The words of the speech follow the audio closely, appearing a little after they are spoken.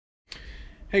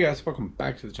Hey guys, welcome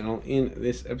back to the channel. In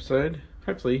this episode,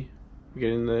 hopefully we're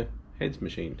getting the heads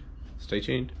machined. Stay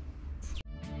tuned.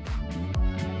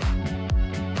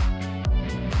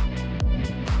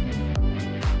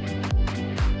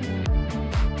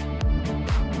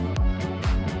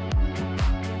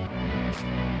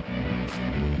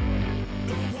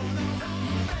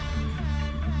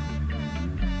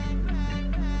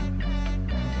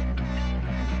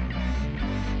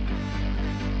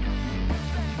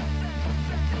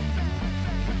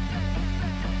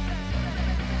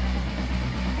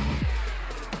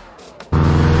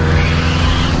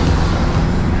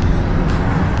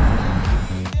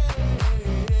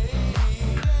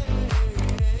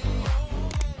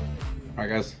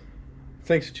 Alright guys,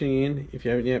 thanks for tuning in. If you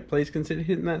haven't yet, please consider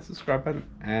hitting that subscribe button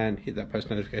and hit that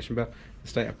post notification bell to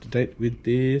stay up to date with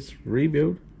this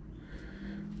rebuild.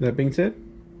 That being said,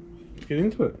 let's get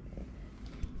into it.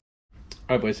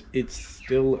 Alright boys, it's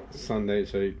still Sunday,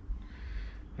 so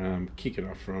kick it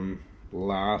off from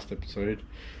last episode.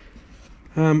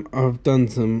 I've done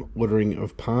some ordering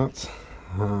of parts.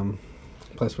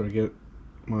 Place where I get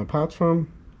my parts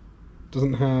from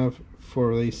doesn't have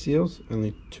 4 of these seals,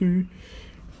 only 2,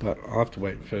 but I'll have to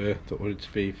wait for the order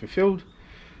to be fulfilled.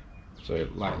 So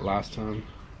like last time,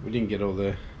 we didn't get all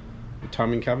the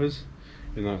timing covers,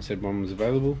 even though it said one was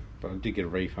available, but I did get a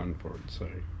refund for it. So,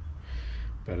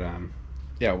 but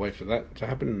yeah, I'll wait for that to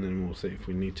happen, and then we'll see if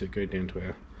we need to go down to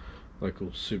our local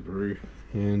Subaru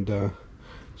and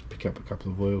just pick up a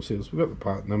couple of oil seals. We've got the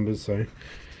part numbers, so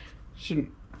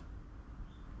shouldn't.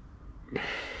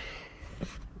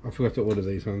 I forgot to order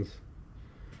these ones.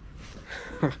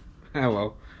 Oh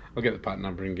well, I'll get the part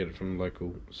number and get it from the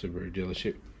local Subaru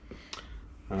dealership.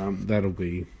 That'll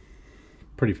be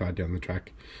pretty far down the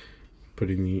track,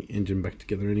 putting the engine back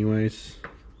together anyways.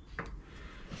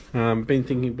 Been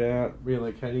thinking about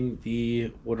relocating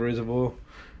the water reservoir.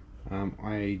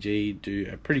 IAG do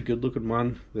a pretty good looking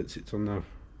one that sits on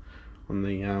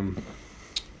the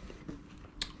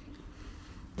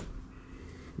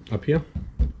up here.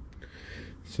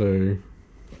 So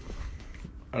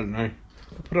I don't know,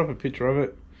 I'll put up a picture of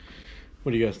it.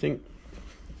 What do you guys think?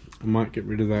 I might get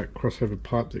rid of that crossover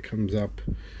pipe that comes up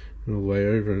and all the way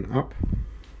over and up,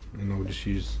 and I'll just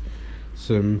use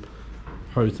some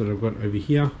hose that I've got over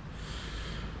here.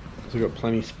 So I've got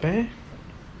plenty spare.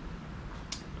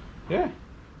 Yeah.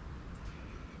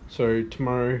 So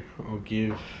tomorrow I'll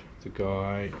give the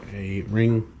guy a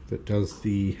ring that does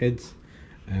the heads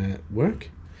at work,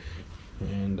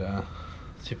 and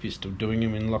see if he's still doing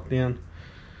him in lockdown.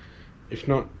 If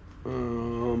not,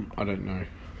 I don't know,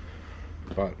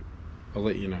 but I'll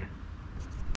let you know.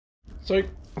 So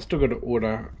I still got to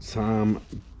order some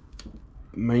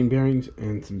main bearings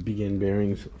and some big end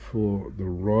bearings for the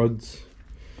rods.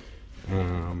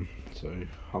 So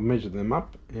I'll measure them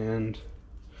up, and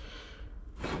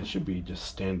they should be just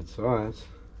standard size.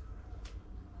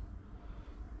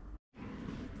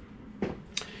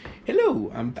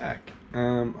 Hello, I'm back.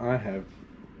 I have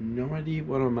no idea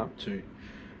what I'm up to.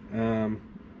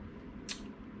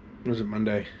 Was it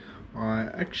Monday? I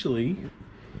actually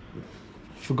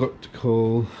forgot to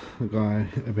call the guy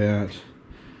about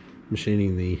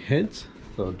machining the heads,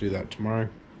 so I'll do that tomorrow.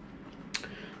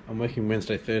 I'm working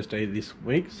Wednesday, Thursday this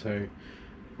week, so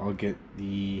I'll get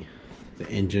the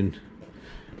engine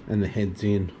and the heads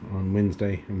in on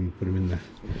Wednesday and put them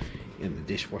in the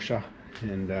dishwasher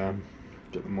and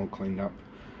get them all cleaned up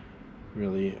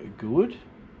really good.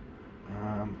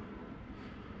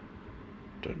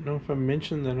 Don't know if I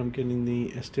mentioned that I'm getting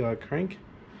the STI crank.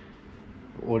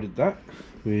 I ordered that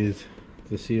with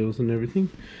the seals and everything.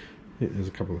 I think there's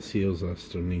a couple of seals I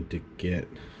still need to get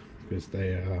because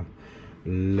they are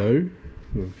low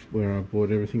of where I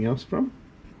bought everything else from.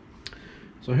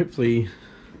 So hopefully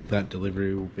that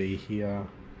delivery will be here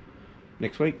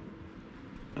next week.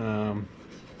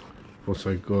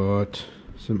 Also got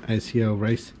some ACL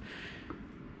race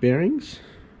bearings,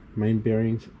 main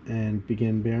bearings and big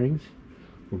end bearings,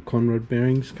 or conrod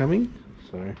bearings coming,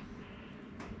 so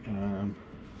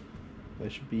they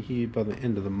should be here by the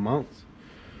end of the month.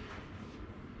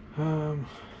 So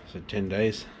 10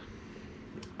 days.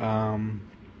 Yeah,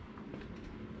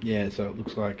 so it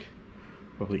looks like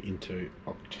probably into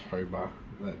October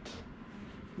that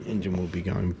the engine will be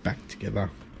going back together,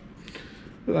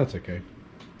 but that's okay.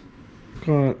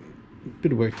 Got a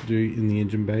bit of work to do in the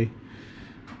engine bay.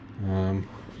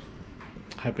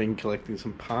 Have been collecting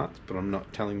some parts, but I'm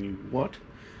not telling you what.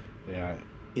 They are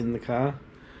in the car.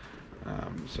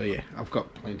 So yeah, I've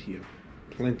got plenty of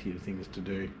things to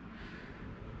do.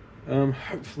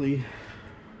 Hopefully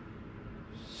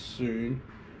soon.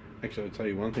 Actually, I'll tell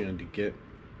you one thing I did get.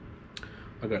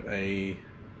 I got a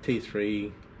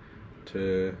T3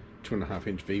 to 2.5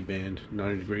 inch V band,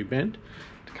 90-degree band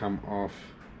to come off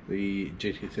the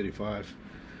GT35.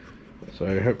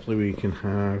 So hopefully we can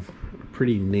have a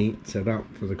pretty neat setup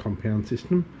for the compound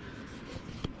system.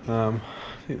 I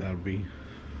think that'll be,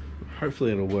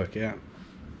 hopefully it'll work out.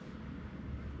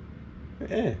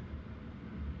 Yeah.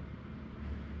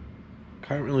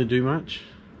 Can't really do much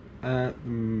at the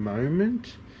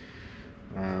moment,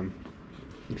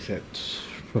 except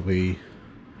probably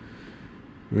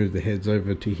move the heads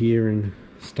over to here and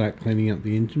start cleaning up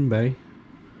the engine bay.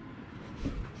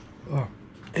 Oh,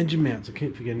 engine mounts, I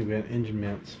keep forgetting about engine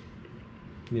mounts.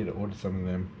 Need to order some of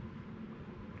them.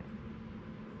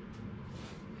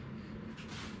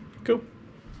 Cool.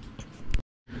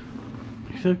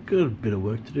 So I've got a bit of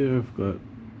work to do. I've got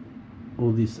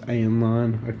all this AM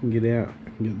line I can get out. I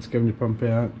can get the scavenger pump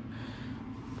out.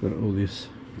 Got all this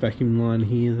vacuum line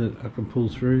here that I can pull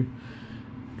through,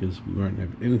 because we won't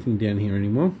have anything down here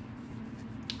anymore.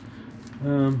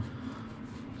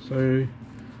 So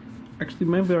actually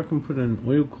maybe I can put an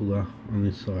oil cooler on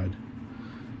this side.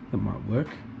 That might work.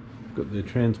 I've got the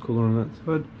trans cooler on that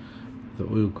side, the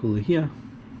oil cooler here.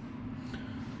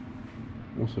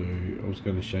 Also, I was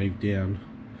going to shave down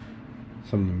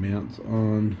some of the mounts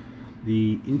on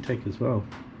the intake as well.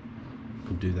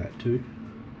 Could do that too.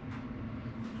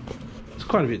 It's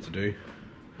quite a bit to do.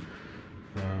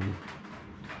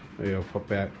 Maybe I'll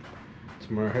pop out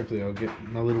tomorrow. Hopefully I'll get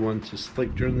my little one to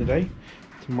sleep during the day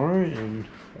tomorrow, and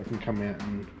I can come out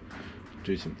and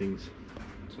do some things.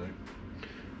 So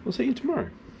we'll see you tomorrow.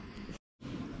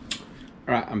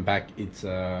 Alright, I'm back. It's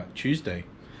Tuesday.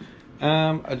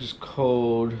 I just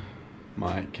called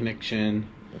my connection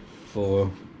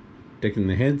for decking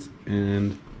the heads,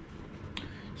 and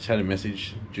just had a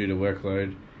message due to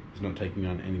workload. He's not taking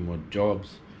on any more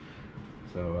jobs.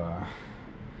 So,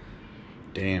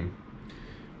 damn.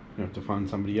 I have to find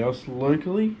somebody else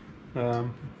locally. I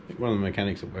think one of the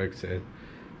mechanics at work said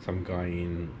some guy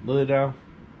in Lilydale,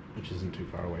 which isn't too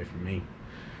far away from me.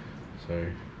 So,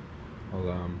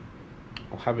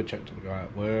 I'll have a chat to the guy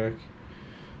at work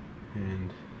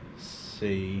and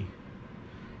see.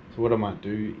 So what I might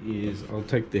do is I'll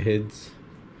take the heads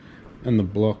and the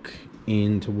block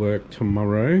into work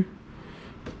tomorrow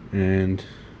and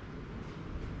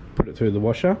put it through the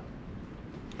washer,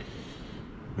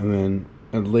 and then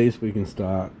at least we can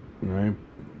start, you know,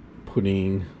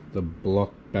 putting the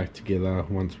block back together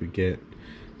once we get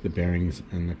the bearings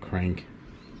and the crank.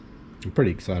 I'm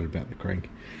pretty excited about the crank.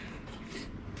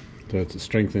 So it's a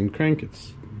strengthened crank,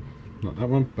 it's not that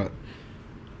one, but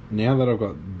now that I've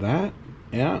got that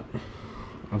out,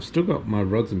 I've still got my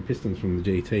rods and pistons from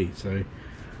the GT, so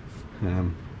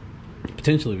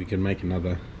potentially we can make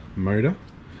another motor.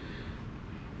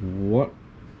 What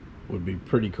would be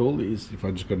pretty cool is if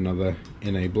I just got another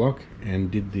NA block and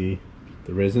did the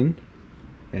resin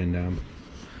and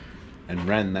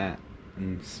ran that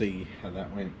and see how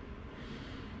that went.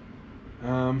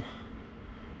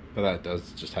 But that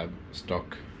does just have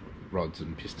stock rods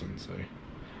and pistons, so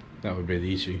that would be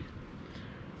the issue.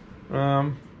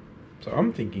 So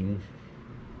I'm thinking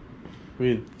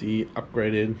with the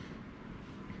upgraded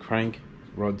crank,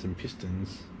 rods and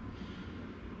pistons,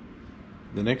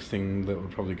 the next thing that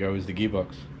would probably go is the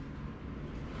gearbox.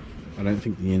 I don't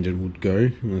think the engine would go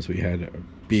unless we had a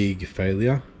big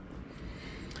failure.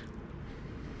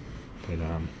 But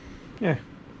yeah.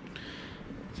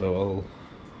 So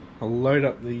I'll load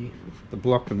up the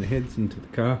block and the heads into the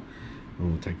car,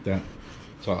 and we'll take that.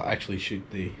 So I'll actually shoot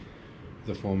the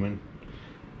foreman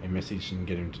a message and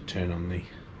get him to turn on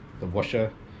the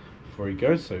washer before he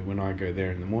goes, so when I go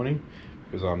there in the morning,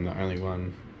 because I'm the only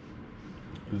one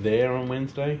there on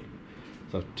Wednesday,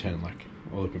 so I have to turn like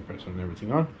all the compressor and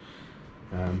everything on.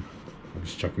 I'll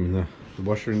just chuck them in the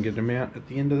washer and get them out at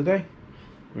the end of the day.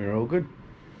 We're all good.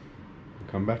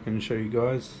 I'll come back and show you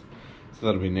guys. So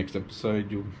that'll be next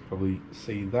episode, you'll probably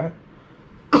see that.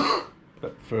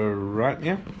 But for right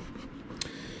now,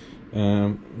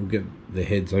 we'll get the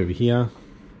heads over here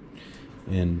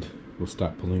and we'll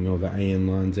start pulling all the AN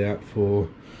lines out for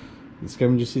the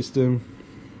scavenger system,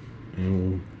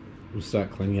 and we'll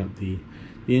start cleaning up the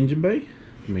engine bay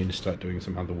for me to start doing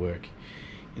some other work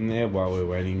in there while we're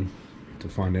waiting to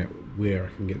find out where I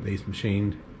can get these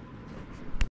machined.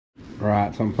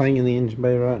 Right, so I'm playing in the engine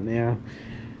bay right now.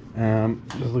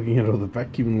 Just looking at all the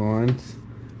vacuum lines.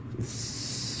 It's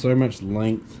so much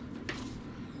length.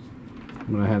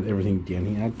 When I had everything down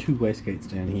here, I had two wastegates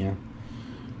down here,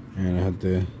 and I had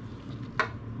the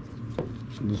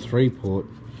 3-port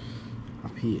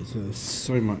up here, so there's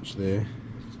so much there.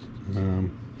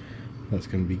 That's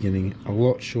going to be getting a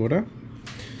lot shorter.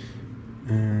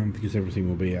 because everything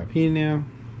will be up here now.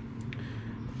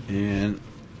 And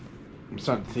I'm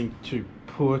starting to think to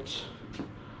put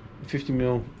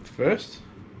 50mm first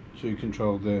to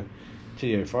control the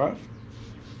TD05.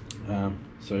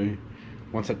 So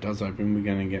once that does open, we're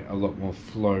going to get a lot more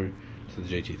flow to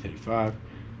the GT35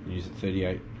 and use a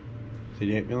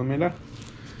 38mm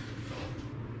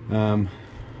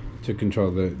to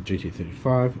control the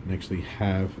GT35 and actually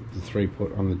have the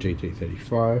 3-port on the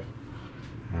GT35.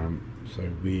 So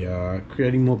we are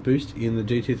creating more boost in the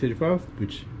GT35,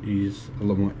 which is a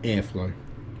lot more airflow,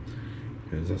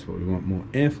 because that's what we want, more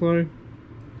airflow.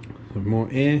 So more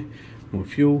air, more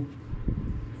fuel,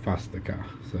 faster the car.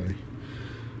 So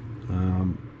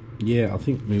yeah, I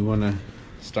think we want to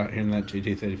start hearing that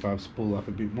GT35 spool up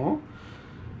a bit more,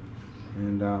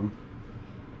 and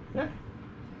yeah,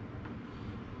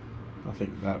 I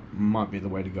think that might be the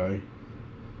way to go.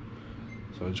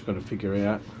 So I just got to figure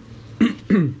out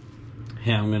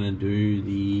how I'm going to do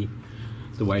the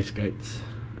wastegates,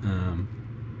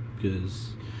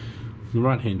 because in the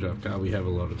right hand drive car we have a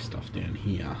lot of stuff down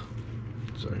here.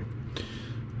 So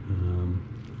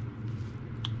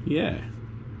yeah,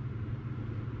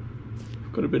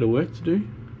 I've got a bit of work to do.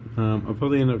 I'll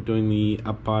probably end up doing the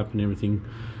up pipe and everything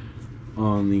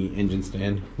on the engine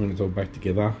stand when it's all back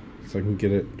together, so I can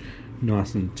get it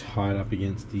nice and tied up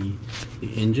against the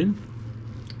engine,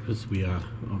 because we are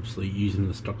obviously using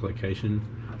the stock location,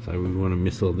 so we want to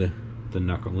miss all the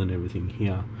knuckle and everything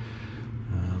here.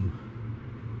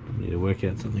 I need to work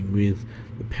out something with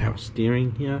the power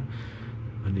steering here.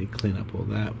 I need to clean up all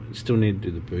that. We still need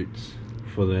to do the boots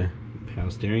for the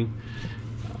power steering,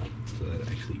 so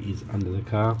that actually is under the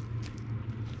car.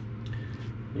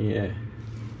 Yeah,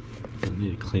 I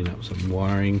need to clean up some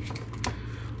wiring.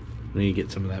 I need to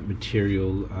get some of that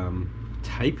material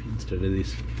tape instead of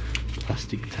this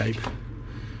plastic tape,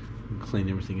 and clean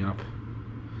everything up.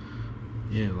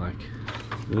 Yeah, like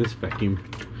this vacuum,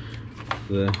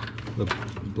 the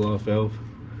blow off valve.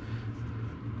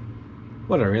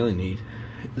 What I really need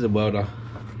is a welder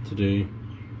to do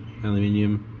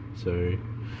aluminium, so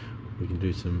we can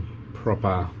do some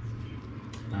proper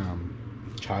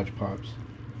charge pipes.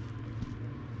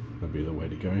 That'd be the way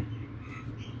to go.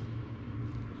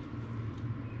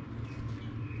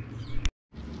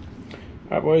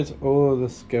 Alright boys, all of the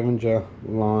scavenger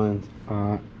lines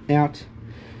are out.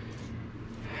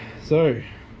 So,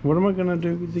 what am I going to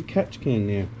do with the catch can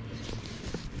now?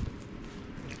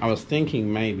 I was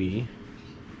thinking maybe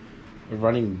of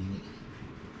running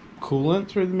coolant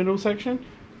through the middle section,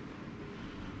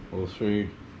 or through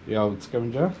the old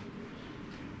scavenger,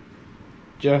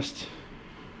 just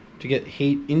to get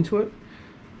heat into it,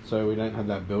 so we don't have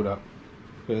that build up,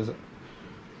 because a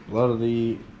lot of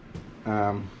the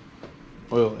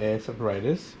oil air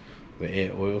separators, the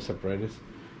air oil separators,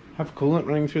 have coolant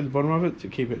running through the bottom of it to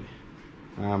keep it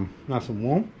nice and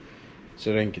warm, so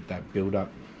you don't get that build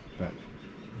up, that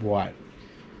white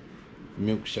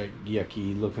milkshake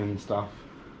yucky looking stuff.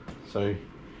 So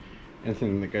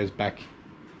anything that goes back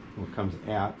or comes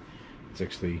out, it's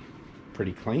actually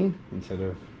pretty clean instead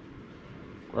of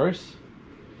gross.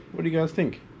 What do you guys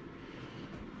think?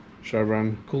 Should I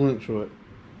run coolant through it?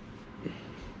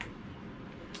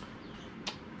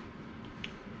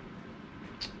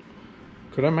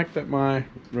 Could I make that my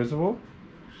reservoir?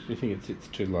 Do you think it sits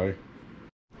too low?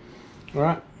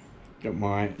 Alright, got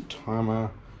my timer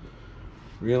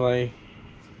relay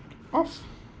off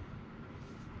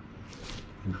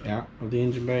and out of the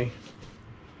engine bay.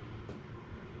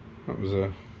 That was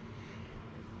a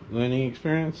learning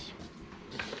experience.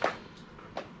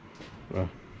 A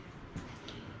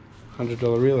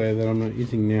 $100 relay that I'm not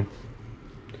using now.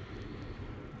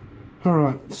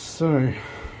 Alright, so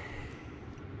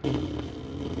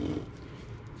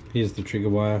here's the trigger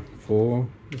wire for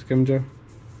the scavenger.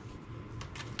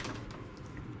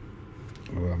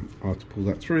 I'll have to pull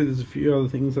that through. There's a few other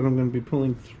things that I'm going to be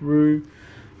pulling through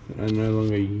that I no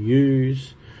longer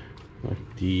use,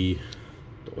 like the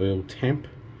oil temp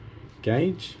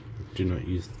gauge. Do not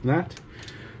use that,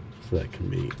 so that can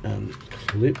be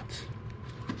unclipped.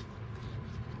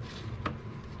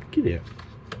 Get out.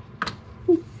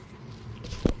 Ooh.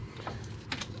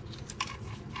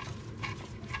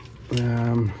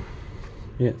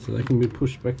 Yeah, so they can be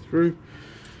pushed back through.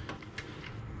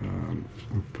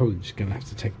 I'm probably just going to have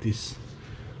to take this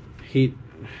heat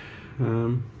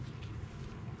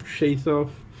sheath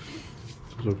off,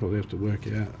 so I'll probably have to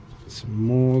work out some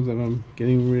more that I'm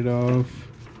getting rid of.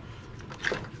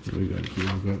 What we got here?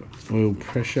 We've got oil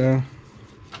pressure.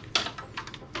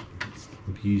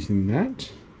 I'm using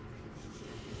that.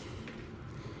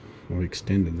 I've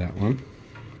extended that one.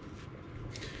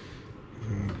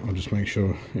 I'll just make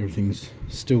sure everything's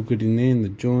still good in there in the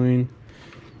join.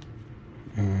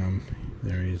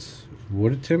 There is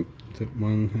water temp, that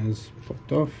one has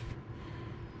popped off.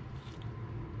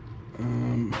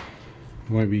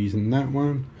 Won't be using that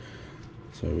one,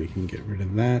 so we can get rid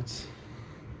of that.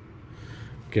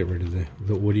 Get rid of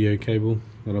the audio cable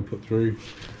that I put through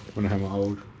when I have my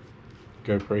old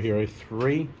GoPro Hero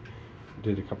 3. I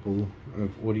did a couple of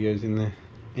audios in the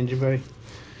engine bay,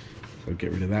 so I'll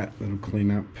get rid of that. That'll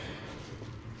clean up.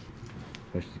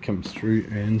 Actually comes through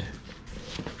and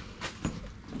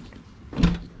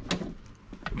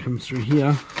comes through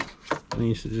here. I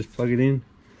used to just plug it in.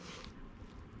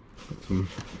 Got some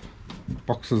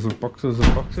boxes and boxes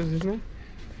and boxes in there.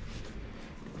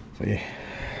 So yeah,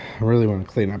 I really want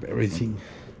to clean up everything.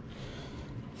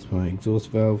 It's my exhaust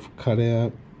valve cut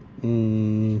out.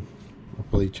 I'll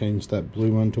probably change that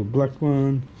blue one to a black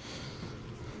one.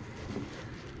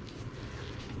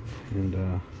 And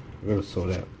I've got to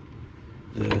sort out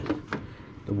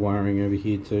the wiring over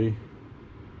here too.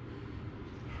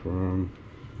 From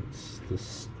the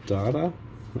starter,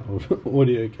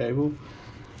 audio cable.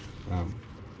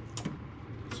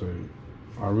 So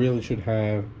I really should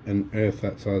have an earth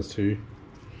that size too.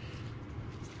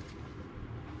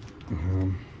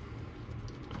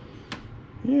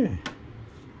 Yeah,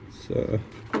 so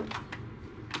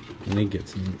I need to get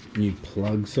some new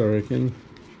plugs, I reckon.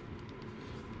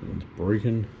 It's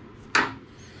broken. I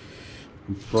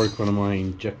broke one of my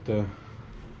injector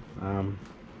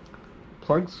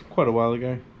plugs quite a while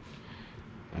ago,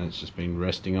 and it's just been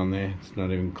resting on there. It's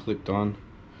not even clipped on.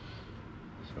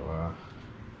 So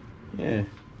yeah,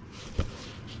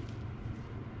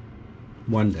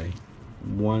 one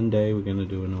day we're gonna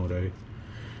do an auto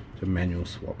to manual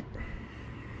swap.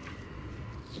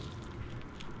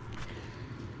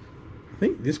 I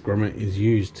think this grommet is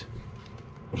used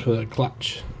for the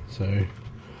clutch, so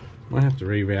might have to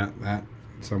reroute that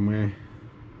somewhere.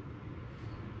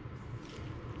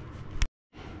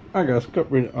 Alright guys,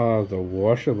 got rid of the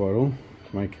washer bottle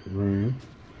to make room.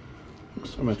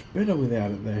 Looks so much better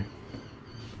without it there.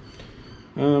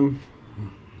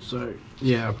 So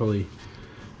yeah, I'll probably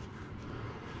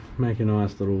make a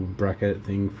nice little bracket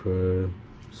thing for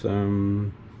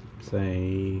some,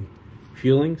 say,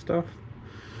 fueling stuff.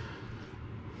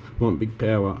 If you want big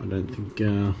power, I don't think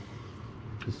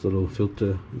this little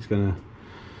filter is gonna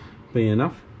be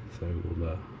enough, so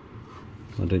we'll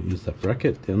I don't use that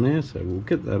bracket down there, so we'll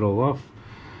get that all off,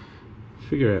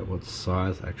 figure out what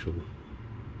size actual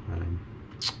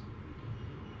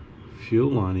fuel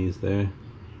line is there,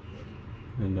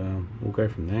 and we'll go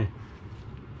from there.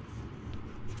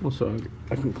 Also,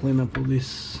 I can clean up all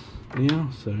this now,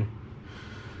 so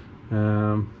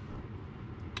I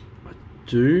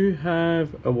do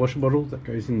have a washer bottle that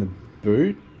goes in the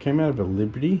boot. Came out of a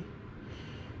Liberty,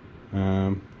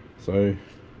 so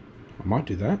I might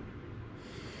do that.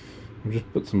 I'll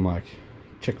just put some like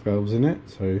check valves in it,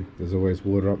 so there's always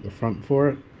water up the front for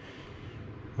it.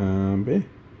 But yeah.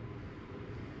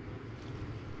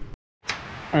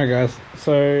 Alright guys,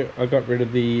 so I got rid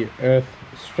of the earth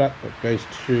strap that goes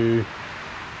to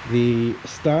the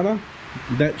starter.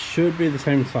 That should be the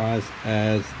same size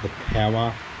as the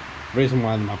power. The reason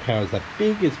why my power is that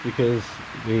big is because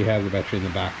we have the battery in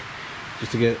the back,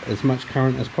 just to get as much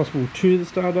current as possible to the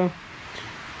starter.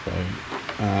 So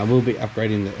we'll be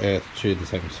upgrading the earth to the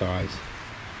same size.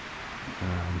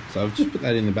 So I've just put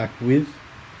that in the back with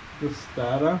the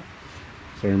starter,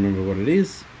 so remember what it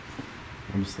is.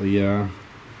 Obviously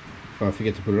if I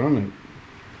forget to put it on, the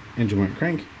engine won't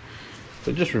crank,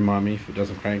 so just remind me if it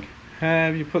doesn't crank,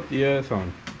 have you put the earth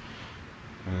on?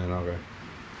 And I'll go,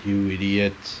 you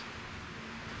idiot.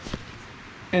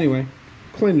 Anyway,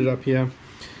 cleaned it up here.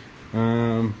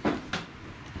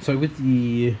 So with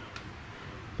the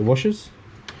washers,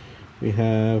 we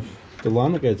have the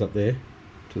line that goes up there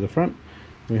to the front,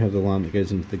 we have the line that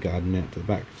goes into the garden out to the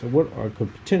back. So what I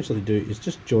could potentially do is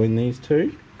just join these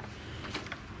two.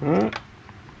 Alright,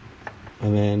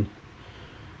 and then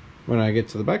when I get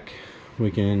to the back,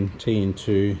 we can tee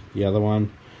into the other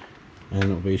one, and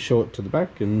it'll be short to the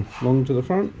back and long to the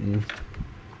front. And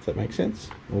if that makes sense.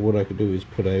 Or what I could do is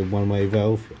put a one-way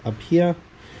valve up here,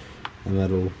 and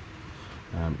that'll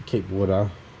keep water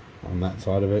on that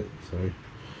side of it, so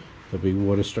there'll be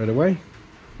water straight away.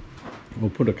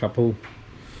 We'll put a couple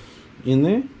in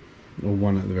there, or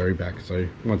one at the very back, so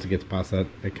once it gets past that,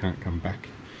 it can't come back.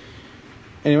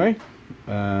 Anyway,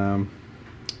 yeah,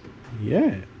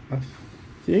 I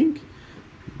think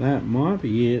that might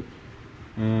be it.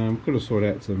 Got to sort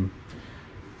out some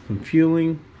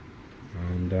fueling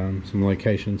and some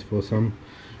locations for some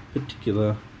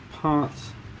particular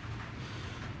parts.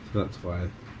 So that's why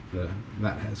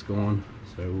that has gone.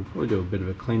 So we'll probably do a bit of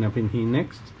a cleanup in here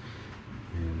next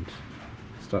and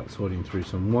start sorting through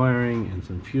some wiring and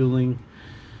some fueling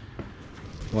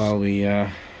while we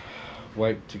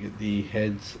wait to get the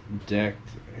heads decked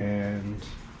and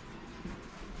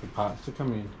the parts to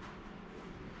come in.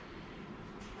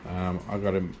 I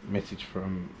got a message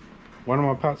from one of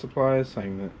my part suppliers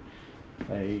saying that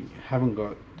they haven't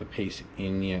got the piece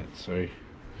in yet, so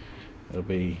it'll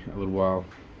be a little while.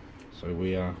 So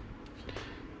we are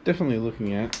definitely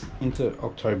looking at into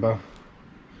October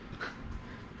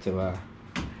to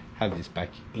have this back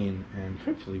in and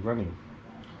hopefully running.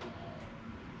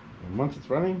 And once it's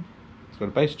running, it's got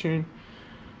a bass tune,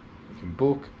 we can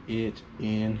book it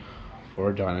in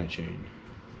for a dyno tune.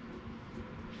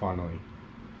 Finally.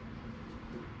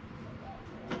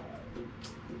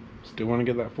 Still want to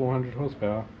get that 400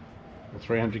 horsepower or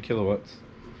 300 kilowatts.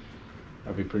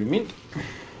 That'd be pretty mint.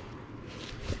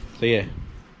 So yeah,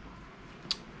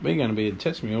 we're going to be a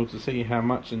test mule to see how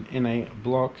much an NA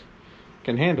block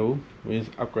can handle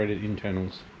with upgraded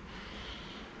internals.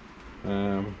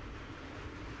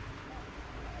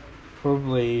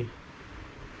 Probably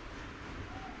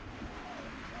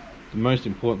the most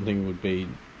important thing would be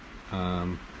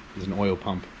is an oil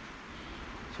pump.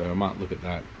 So I might look at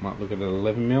that. Might look at an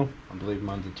 11mm. I believe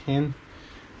mine's a 10,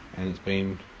 and it's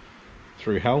been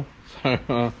through hell.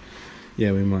 So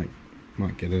yeah, we might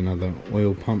get another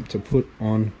oil pump to put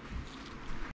on.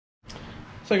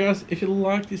 So guys, if you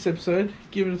like this episode,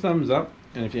 give it a thumbs up,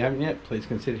 and if you haven't yet, please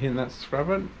consider hitting that subscribe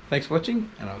button. Thanks for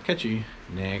watching, and I'll catch you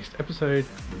next episode.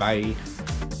 Bye.